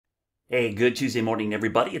Hey, good Tuesday morning,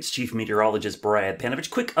 everybody. It's Chief Meteorologist Brad Panovich.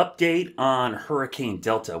 Quick update on Hurricane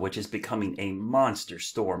Delta, which is becoming a monster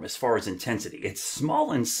storm as far as intensity. It's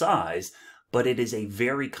small in size, but it is a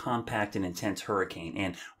very compact and intense hurricane.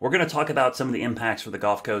 And we're going to talk about some of the impacts for the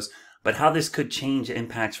Gulf Coast, but how this could change the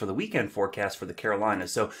impacts for the weekend forecast for the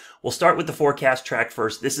Carolinas. So we'll start with the forecast track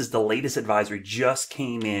first. This is the latest advisory, just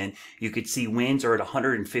came in. You could see winds are at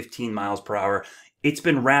 115 miles per hour. It's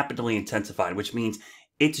been rapidly intensified, which means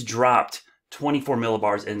it's dropped 24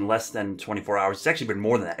 millibars in less than 24 hours. It's actually been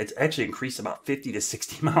more than that. It's actually increased about 50 to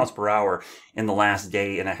 60 miles per hour in the last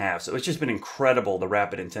day and a half. So it's just been incredible, the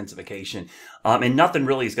rapid intensification. And nothing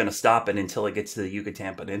really is going to stop it until it gets to the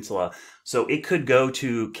Yucatan Peninsula. So it could go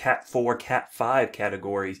to Cat 4, Cat 5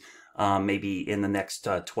 categories, maybe in the next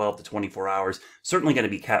 12 to 24 hours. Certainly going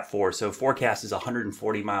to be Cat 4. So forecast is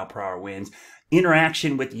 140 mile per hour winds.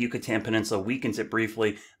 Interaction with the Yucatan Peninsula weakens it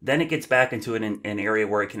briefly. Then it gets back into an area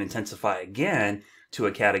where it can intensify again to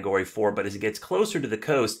a Category 4. But as it gets closer to the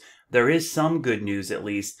coast, there is some good news at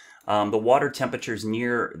least. The water temperatures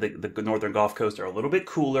near the northern Gulf Coast are a little bit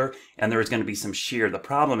cooler, and there is going to be some shear. The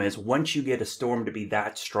problem is once you get a storm to be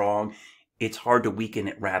that strong, it's hard to weaken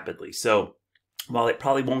it rapidly. So while it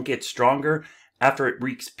probably won't get stronger after it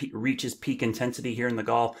reaches peak intensity here in the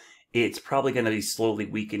Gulf, it's probably going to be slowly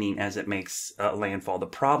weakening as it makes landfall. The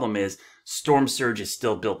problem is storm surge is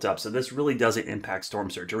still built up, so this really doesn't impact storm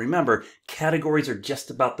surge. And remember, categories are just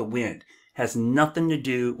about the wind. Has nothing to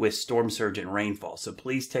do with storm surge and rainfall, so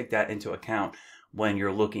please take that into account when you're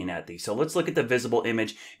looking at these. So let's look at the visible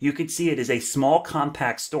image. You can see it is a small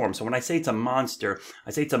compact storm. So when I say it's a monster,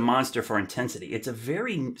 I say it's a monster for intensity. It's a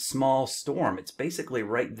very small storm. It's basically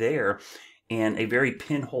right there and a very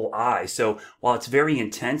pinhole eye. So while it's very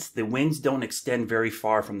intense, the winds don't extend very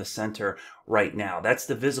far from the center right now. That's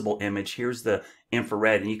the visible image. Here's the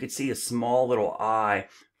infrared, and you can see a small little eye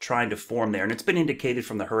trying to form there. And it's been indicated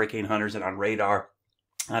from the hurricane hunters and on radar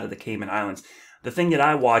out of the Cayman Islands. The thing that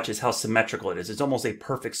I watch is how symmetrical it is. It's almost a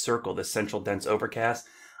perfect circle, this central dense overcast.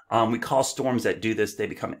 We call storms that do this, they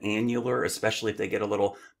become annular, especially if they get a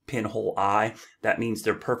little pinhole eye. That means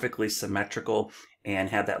they're perfectly symmetrical and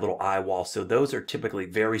have that little eye wall. So those are typically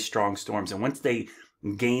very strong storms. And once they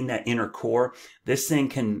gain that inner core, this thing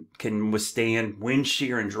can withstand wind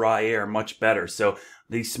shear and dry air much better. So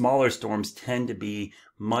these smaller storms tend to be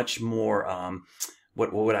much more,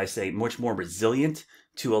 what would I say, much more resilient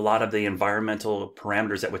to a lot of the environmental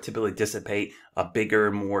parameters that would typically dissipate a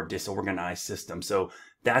bigger, more disorganized system. So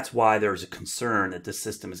that's why there's a concern that this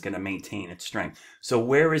system is going to maintain its strength. So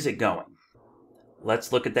where is it going?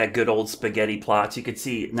 Let's look at that good old spaghetti plots. You can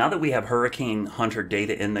see now that we have hurricane hunter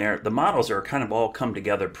data in there, the models are kind of all come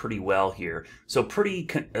together pretty well here. So pretty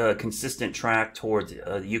consistent track towards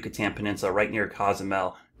the Yucatan Peninsula right near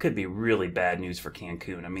Cozumel. Could be really bad news for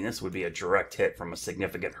Cancun. I mean, this would be a direct hit from a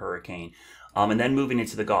significant hurricane. And then moving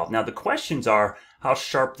into the Gulf. Now the questions are how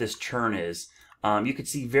sharp this churn is. You could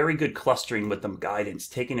see very good clustering with the guidance,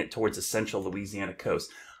 taking it towards the central Louisiana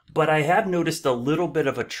coast. But I have noticed a little bit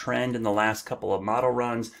of a trend in the last couple of model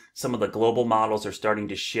runs. Some of the global models are starting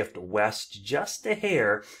to shift west just a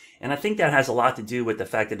hair. And I think that has a lot to do with the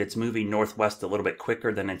fact that it's moving northwest a little bit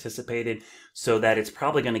quicker than anticipated, so that it's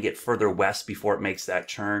probably going to get further west before it makes that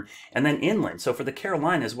turn. And then inland. So for the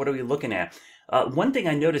Carolinas, what are we looking at? One thing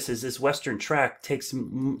I notice is this western track takes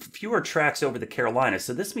fewer tracks over the Carolinas.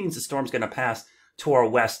 So this means the storm's going to pass to our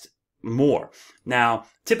west more. Now,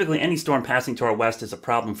 typically any storm passing to our west is a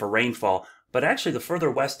problem for rainfall, but actually the further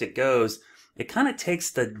west it goes, it kind of takes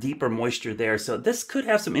the deeper moisture there. So this could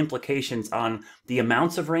have some implications on the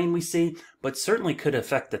amounts of rain we see, but certainly could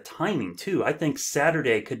affect the timing too. I think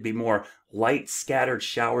Saturday could be more light scattered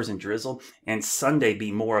showers and drizzle, and Sunday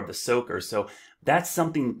be more of the soaker. So that's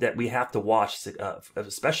something that we have to watch,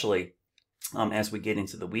 especially as we get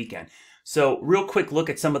into the weekend. So real quick look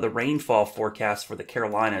at some of the rainfall forecasts for the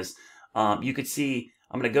Carolinas. You could see,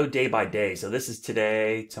 I'm going to go day by day. So this is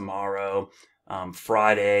today, tomorrow,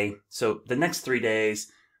 Friday. So the next 3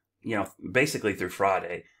 days, basically through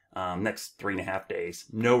Friday, next 3.5 days,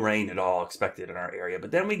 no rain at all expected in our area.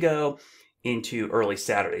 But then we go into early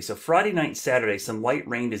Saturday. So Friday night and Saturday, some light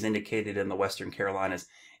rain is indicated in the Western Carolinas.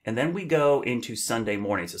 And then we go into Sunday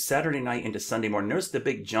morning. So Saturday night into Sunday morning. Notice the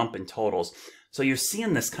big jump in totals. So you're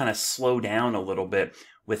seeing this kind of slow down a little bit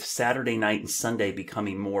with Saturday night and Sunday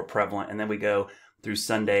becoming more prevalent. And then we go through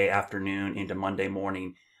Sunday afternoon into Monday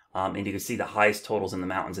morning. And you can see the highest totals in the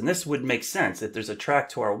mountains. And this would make sense. If there's a track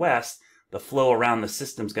to our west, the flow around the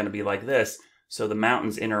system is going to be like this. So the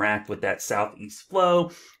mountains interact with that southeast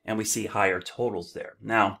flow, and we see higher totals there.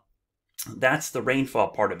 Now, That's the rainfall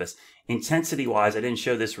part of this. Intensity-wise, I didn't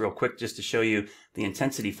show this real quick just to show you the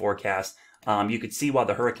intensity forecast. You could see why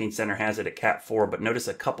the Hurricane Center has it at Cat 4, but notice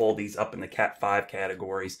a couple of these up in the Cat 5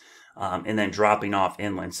 categories, and then dropping off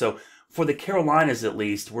inland. So for the Carolinas, at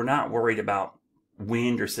least, we're not worried about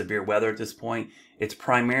wind or severe weather at this point. It's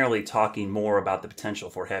primarily talking more about the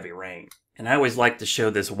potential for heavy rain. And I always like to show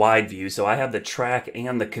this wide view, so I have the track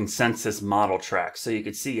and the consensus model track. So you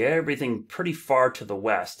can see everything pretty far to the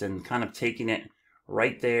west and kind of taking it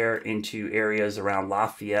right there into areas around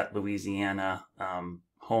Lafayette, Louisiana,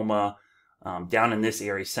 Houma, down in this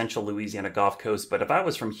area, central Louisiana Gulf Coast. But if I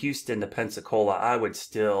was from Houston to Pensacola, I would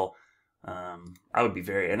still, I would be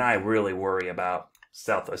and I really worry about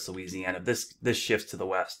Southwest Louisiana. If this shifts to the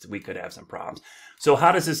west, we could have some problems. So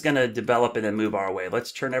how does this going to develop and then move our way?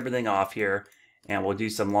 Let's turn everything off here, and we'll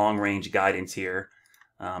do some long range guidance here.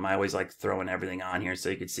 I always like throwing everything on here so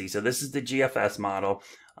you can see. So this is the GFS model,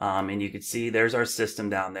 and you can see there's our system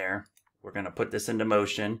down there. We're going to put this into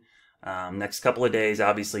motion. Next couple of days,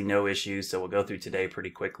 obviously no issues, so we'll go through today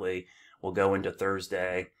pretty quickly. We'll go into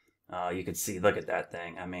Thursday. You can see, look at that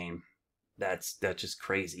thing. I mean, that's just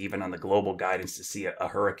crazy, even on the global guidance, to see a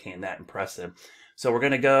hurricane that impressive. So we're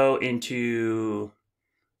going to go into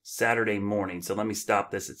Saturday morning. So let me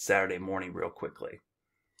stop this at Saturday morning real quickly.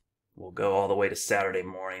 We'll go all the way to Saturday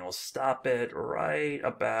morning. We'll stop it right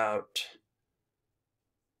about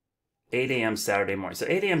 8 a.m. Saturday morning. So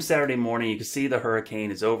 8 a.m. Saturday morning, you can see the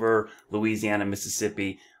hurricane is over Louisiana,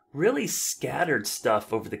 Mississippi. Really scattered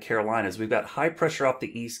stuff over the Carolinas. We've got high pressure off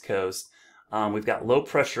the East Coast. We've got low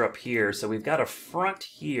pressure up here. So we've got a front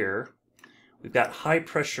here. We've got high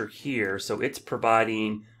pressure here. So it's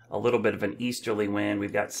providing a little bit of an easterly wind.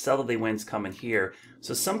 We've got southerly winds coming here.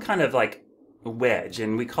 So some kind of like wedge.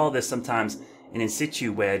 And we call this sometimes an in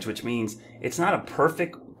situ wedge, which means it's not a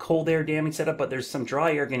perfect cold air damming setup, but there's some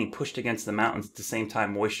dry air getting pushed against the mountains at the same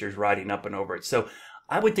time moisture is riding up and over it. So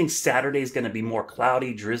I would think Saturday is going to be more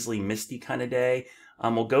cloudy, drizzly, misty kind of day.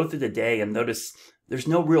 We'll go through the day and notice there's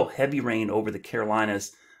no real heavy rain over the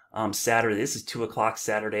Carolinas Saturday. This is 2 o'clock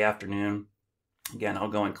Saturday afternoon. Again, I'll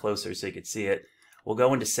go in closer so you can see it. We'll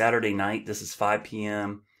go into Saturday night. This is 5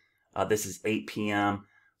 p.m. This is 8 p.m.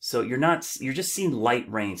 So you're just seeing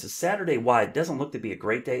light rain. So Saturday, while it doesn't look to be a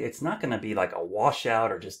great day, it's not going to be like a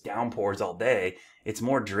washout or just downpours all day. It's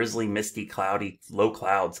more drizzly, misty, cloudy, low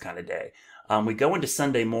clouds kind of day. We go into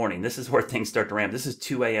Sunday morning. This is where things start to ramp. This is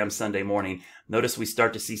 2 a.m. Sunday morning. Notice we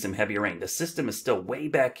start to see some heavy rain. The system is still way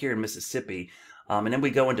back here in Mississippi. And then we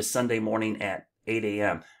go into Sunday morning at 8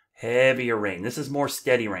 a.m. Heavier rain. This is more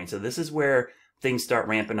steady rain. So this is where things start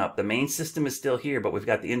ramping up. The main system is still here, but we've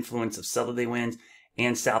got the influence of southerly winds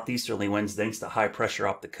and southeasterly winds thanks to high pressure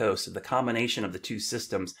off the coast. So the combination of the two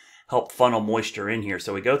systems help funnel moisture in here.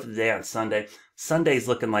 So we go through the day on Sunday. Sunday's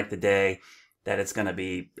looking like the day that it's going to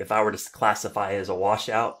be, if I were to classify it as a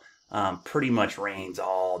washout, pretty much rains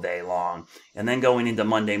all day long. And then going into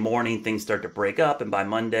Monday morning, things start to break up. And by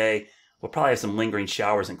Monday, we'll probably have some lingering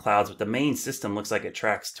showers and clouds. But the main system looks like it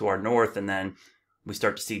tracks to our north. And then we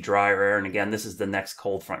start to see drier air. And again, this is the next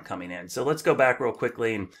cold front coming in. So let's go back real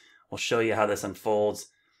quickly and we'll show you how this unfolds.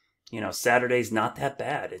 You know, Saturday's not that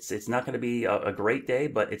bad. It's not going to be a great day,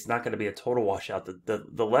 but it's not going to be a total washout.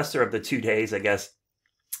 The lesser of the 2 days, I guess,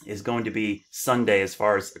 is going to be Sunday as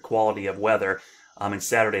far as the quality of weather. And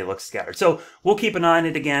Saturday looks scattered. So we'll keep an eye on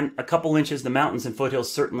it again. A couple inches. The mountains and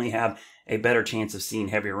foothills certainly have a better chance of seeing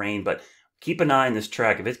heavy rain, but keep an eye on this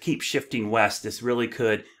track. If it keeps shifting west, this really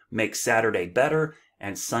could make Saturday better,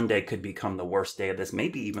 and Sunday could become the worst day of this,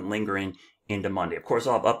 maybe even lingering into Monday. Of course,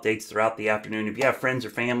 I'll have updates throughout the afternoon. If you have friends or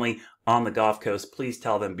family on the Gulf Coast, please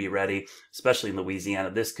tell them be ready, especially in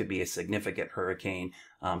Louisiana. This could be a significant hurricane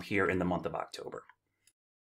here in the month of October.